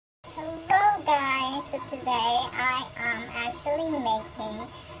today I am actually making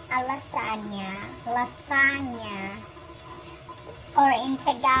a lasagna. Or in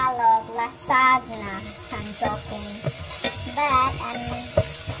Tagalog, lasagna. I'm joking. But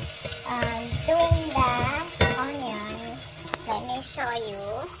I'm doing the onions. Let me show you.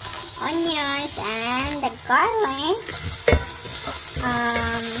 Onions and the garlic.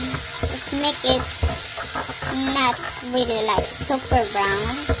 Just make it not really like super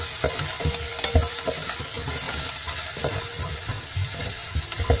brown.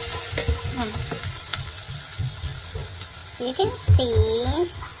 You can see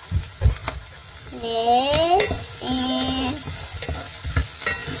this is,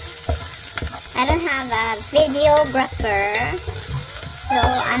 I don't have a videographer, so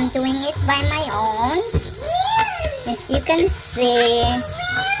I'm doing it by my own. As you can see.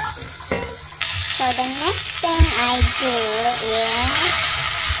 So the next thing I do is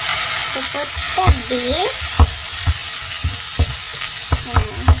to put the beef.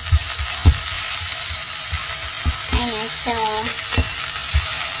 I know, so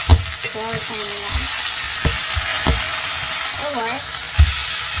close and it works.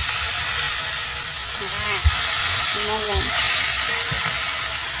 Moving.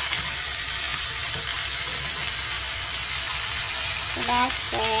 So that's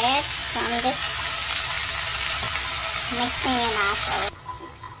it. So I'm just mixing it up.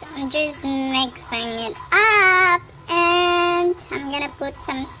 So I'm just mixing it up, and I'm gonna put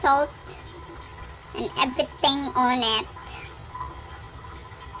some salt and everything on it.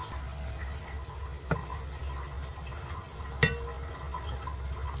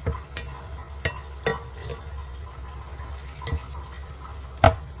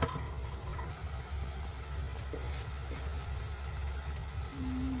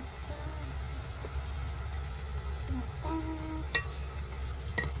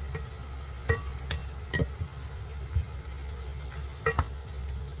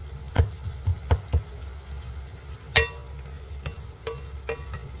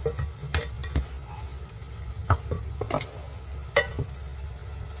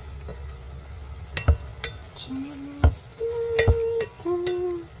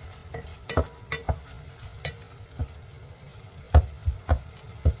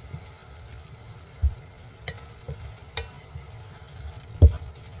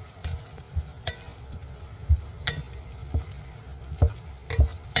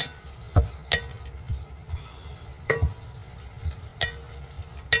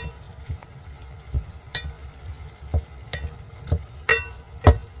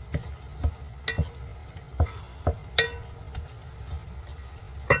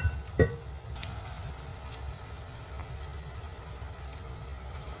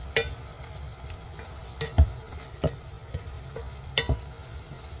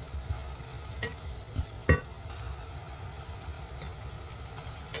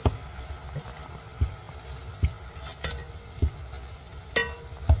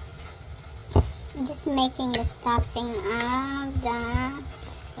 I'm just making the stuffing of the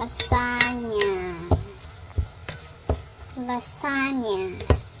lasagna.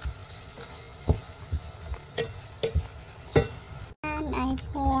 And I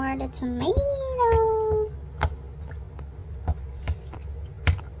pour the tomato.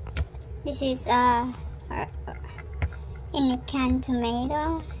 This is in a can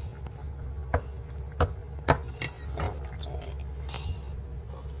tomato.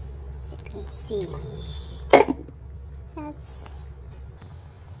 See, that's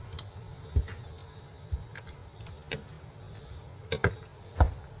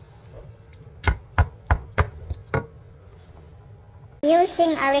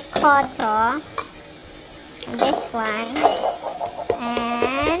using a ricotta, this one,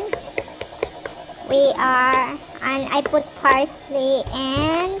 and I put parsley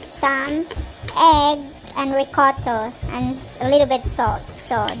and some egg and ricotta and a little bit salt,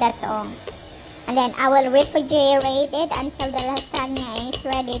 so that's all. And then I will refrigerate it until the lasagna is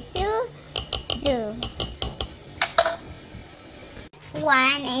ready to do.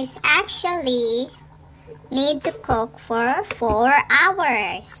 One is actually need to cook for 4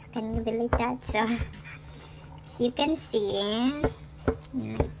 hours. Can you believe that? So, as you can see,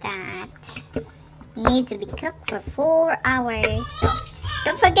 like that. Need to be cooked for 4 hours. So,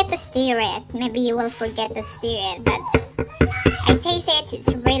 don't forget to stir it. Maybe you will forget to stir it, but I taste it,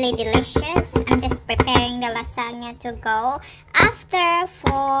 it's really delicious. I'm just preparing the lasagna to go after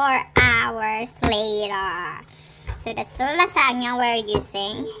 4 hours later. So that's the lasagna we're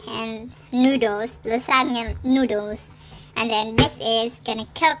using, and noodles, lasagna noodles. And then this is gonna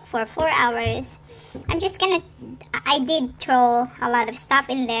cook for 4 hours. I did throw a lot of stuff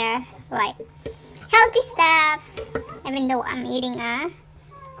in there, like healthy stuff. Even though I'm eating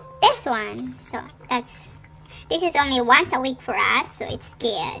this one. So this is only once a week for us, so it's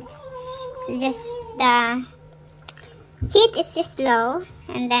good. So just the heat is just low,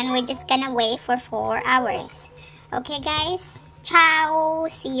 and then we're just gonna wait for 4 hours. Okay guys, ciao,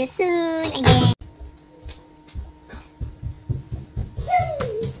 see you soon again.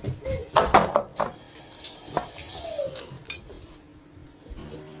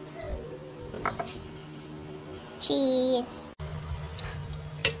 Cheese.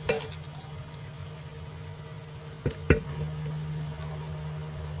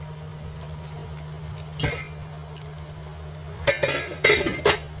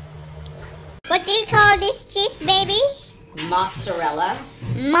 What do you call this cheese, baby? Mozzarella.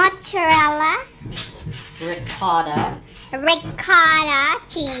 Mozzarella. Ricotta. Ricotta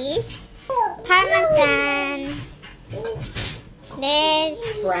cheese. Parmesan. This.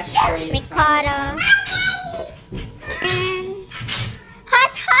 Fresh grated Ricotta. And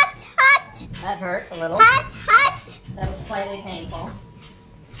hot. That hurt a little. Hot. That was slightly painful.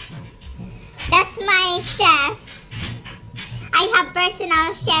 That's my chef. I have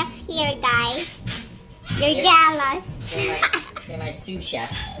personal chef here, guys. You're jealous. You're my sous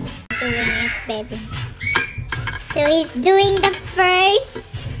chef. Doing it, baby. So he's doing the first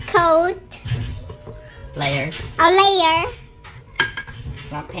coat. Layer. A layer.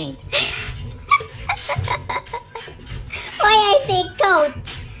 It's not paint. Why I say coat?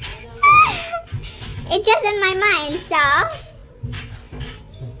 It's just in my mind, so.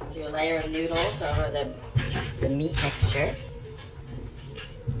 Do a layer of noodles over the meat texture.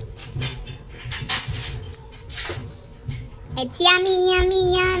 It's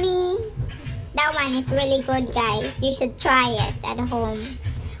yummy. That one is really good, guys. You should try it at home.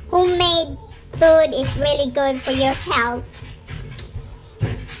 Homemade food is really good for your health.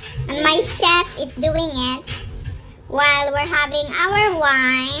 And my chef is doing it while we're having our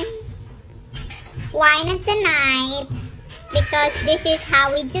wine at the night, because this is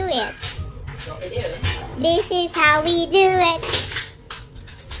how we do it. That's what we do. This is how we do it.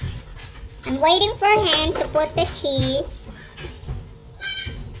 I'm waiting for him to put the cheese.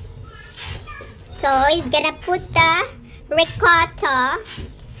 So he's gonna put the ricotta.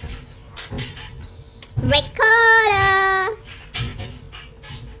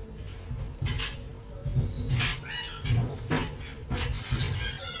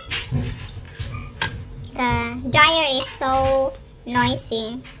 The dryer is so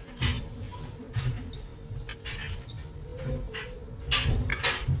noisy.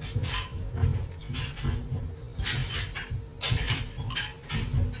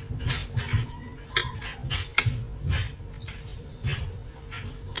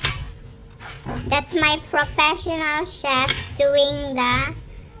 That's my professional chef doing the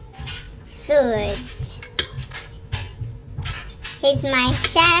food. He's my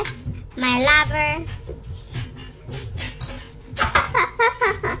chef, my lover.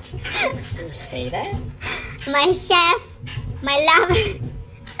 Did you say that? My chef, my lover.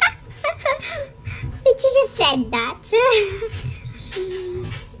 Did you just said that?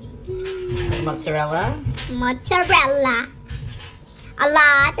 Mozzarella. Mozzarella. A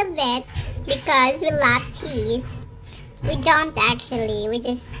lot of it, because we love cheese. We don't actually, we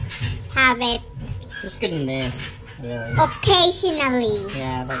just have it It's just good in this, really. occasionally.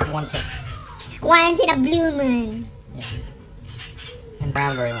 Yeah, like once Once in a blue moon. yeah. And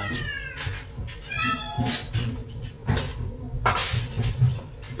brown very much.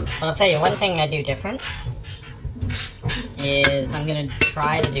 But I'll tell you, one thing I do different is I'm gonna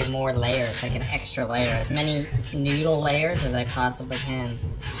try to do more layers, like an extra layer, as many noodle layers as I possibly can.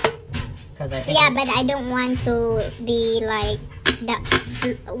 Because I think Yeah, but I don't want to be like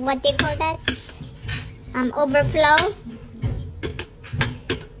the, what do you call that? Overflow.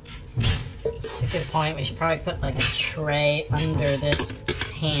 it's a good point. We should probably put like a tray under this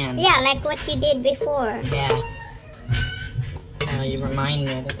pan. Yeah, like what you did before. Yeah. You remind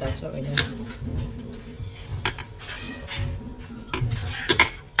me that that's what we do.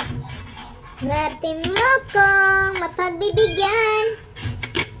 Swerte mo kong mapagbibigyan.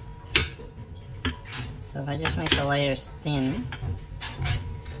 So if I just make the layers thin,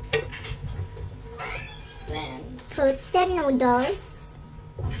 then Put the noodles.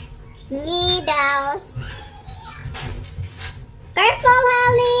 Needles. Careful,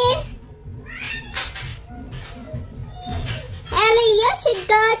 Ellie. Ellie, you should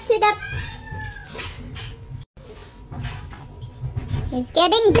go to the... It's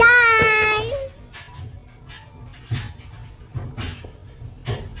getting done.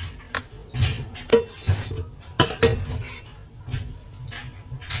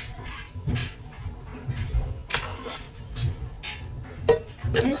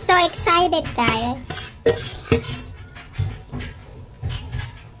 I'm so excited, guys.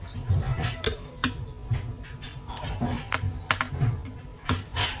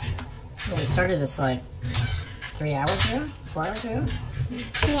 Well, we started this like 3 hours ago? 4 hours ago?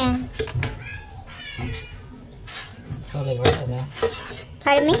 Yeah. It's totally worth it though.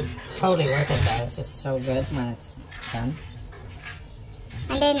 Pardon me? It's totally worth it though. It's just so good when it's done.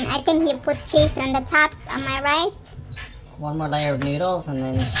 And then I think you put cheese on the top. Am I right? One more layer of noodles and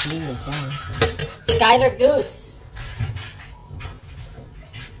then cheese. Yeah. Skylar Goose.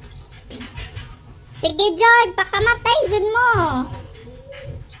 Sige, George. Pakamatay dun mo.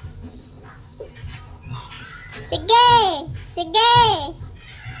 Sige. Sige.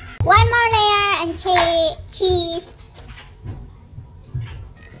 One more layer and cheese.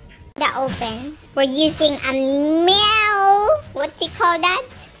 The oven. We're using a what do you call that?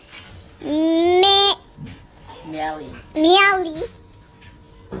 Mealy.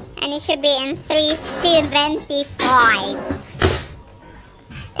 And it should be in 375.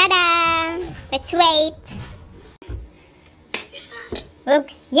 Ta-da! Let's wait.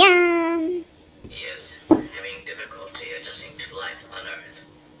 Oops, yum. Yes, having difficulty adjusting to life on Earth.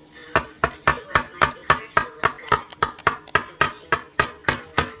 Let's see what might be hard for little guy. With humans going on.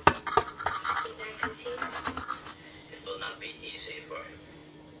 Be very confusing. It will not be easy for him.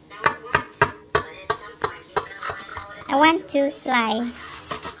 No, it won't. But at some point, he's gonna want to know what it's I want to slice.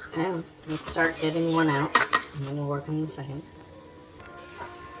 Yeah, let's start getting one out. And then we'll work on the second.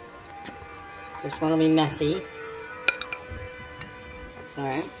 This one will be messy. It's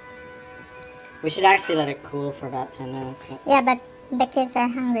alright. We should actually let it cool for about 10 minutes. But Yeah, but the kids are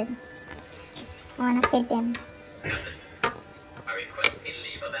hungry. I want to feed them. I request a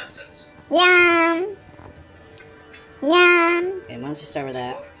leave of absence. Yum! Yum! okay, why don't you start with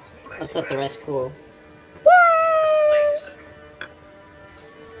that? Let's let the rest cool. Yum!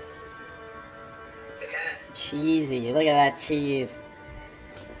 The cat. Cheesy. Look at that cheese.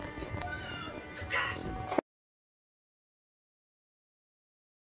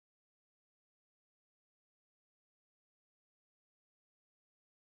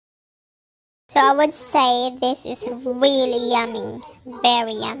 So I would say this is really yummy.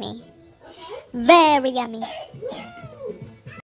 Very yummy. Very yummy.